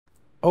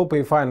OP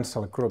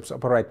Financial Group's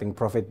operating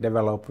profit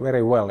developed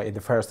very well in the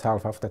first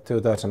half of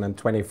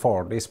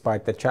 2024,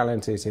 despite the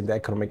challenges in the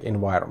economic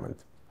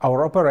environment.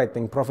 Our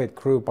operating profit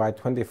grew by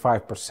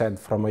 25%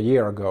 from a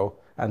year ago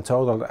and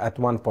totaled at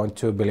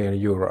 1.2 billion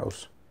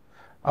euros.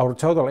 Our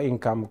total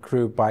income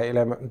grew by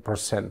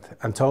 11%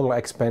 and total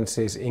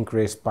expenses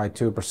increased by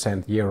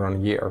 2% year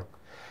on year.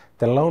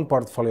 The loan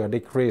portfolio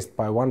decreased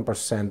by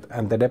 1%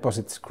 and the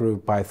deposits grew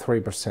by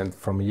 3%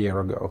 from a year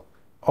ago.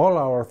 All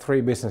our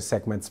three business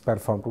segments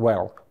performed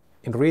well.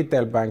 In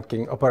retail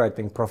banking,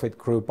 operating profit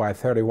grew by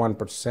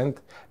 31%,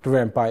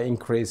 driven by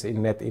increase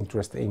in net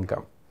interest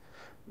income.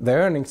 The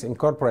earnings in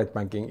corporate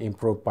banking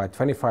improved by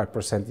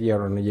 25%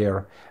 year on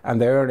year, and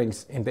the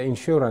earnings in the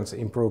insurance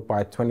improved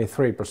by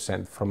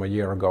 23% from a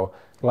year ago,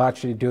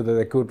 largely due to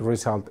the good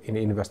result in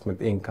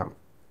investment income.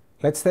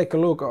 Let's take a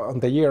look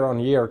on the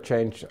year-on-year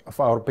change of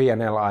our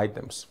P&L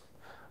items.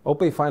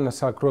 OP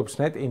Financial Group's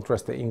net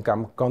interest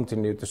income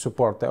continued to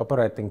support the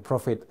operating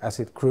profit as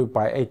it grew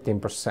by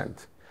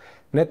 18%.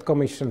 Net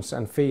commissions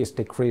and fees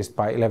decreased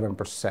by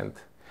 11%.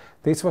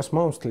 This was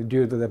mostly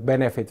due to the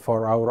benefit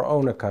for our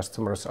owner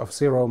customers of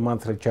zero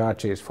monthly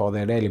charges for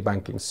their daily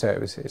banking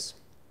services.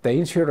 The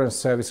insurance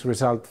service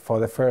result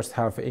for the first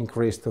half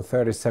increased to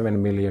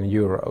 37 million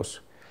euros.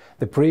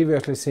 The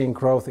previously seen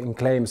growth in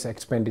claims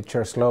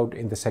expenditure slowed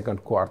in the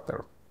second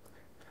quarter.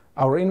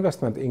 Our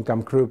investment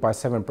income grew by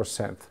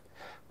 7%.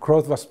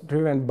 Growth was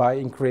driven by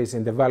increase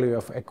in the value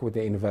of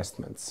equity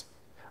investments.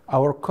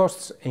 Our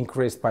costs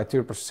increased by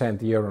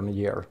 2% year on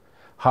year.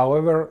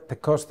 However, the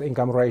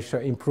cost-income ratio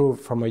improved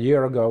from a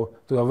year ago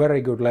to a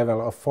very good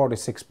level of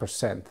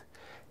 46%.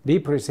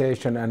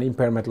 Depreciation and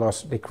impairment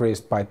loss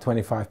decreased by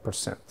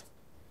 25%.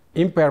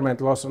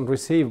 Impairment loss on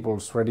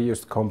receivables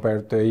reduced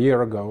compared to a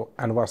year ago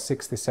and was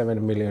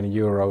 67 million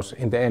euros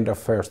in the end of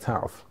first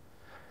half.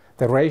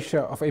 The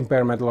ratio of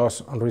impairment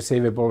loss on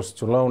receivables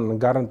to loan and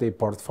guarantee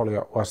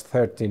portfolio was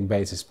 13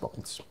 basis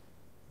points.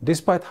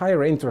 Despite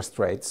higher interest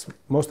rates,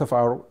 most of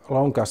our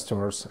loan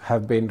customers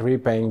have been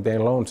repaying their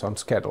loans on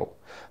schedule.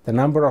 The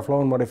number of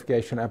loan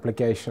modification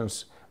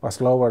applications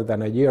was lower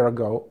than a year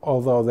ago,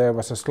 although there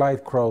was a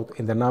slight growth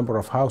in the number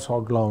of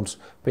household loans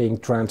being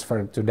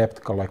transferred to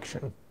debt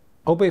collection.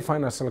 OP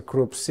Financial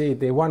Group's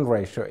CET1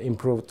 ratio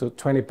improved to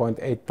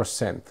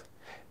 20.8%.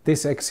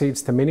 This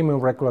exceeds the minimum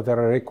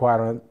regulatory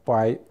requirement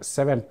by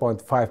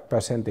 7.5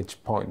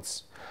 percentage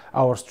points.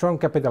 Our strong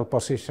capital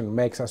position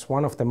makes us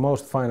one of the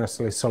most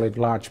financially solid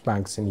large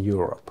banks in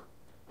Europe.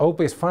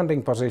 OP's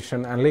funding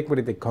position and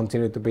liquidity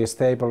continue to be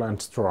stable and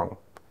strong.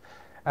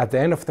 At the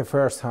end of the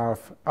first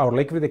half, our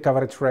liquidity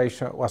coverage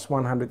ratio was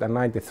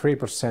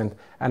 193%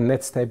 and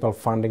net stable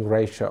funding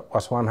ratio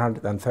was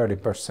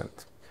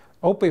 130%.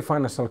 OP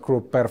Financial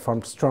Group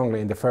performed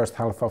strongly in the first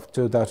half of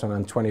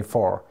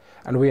 2024,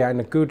 and we are in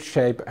a good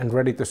shape and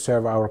ready to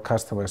serve our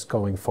customers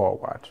going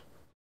forward.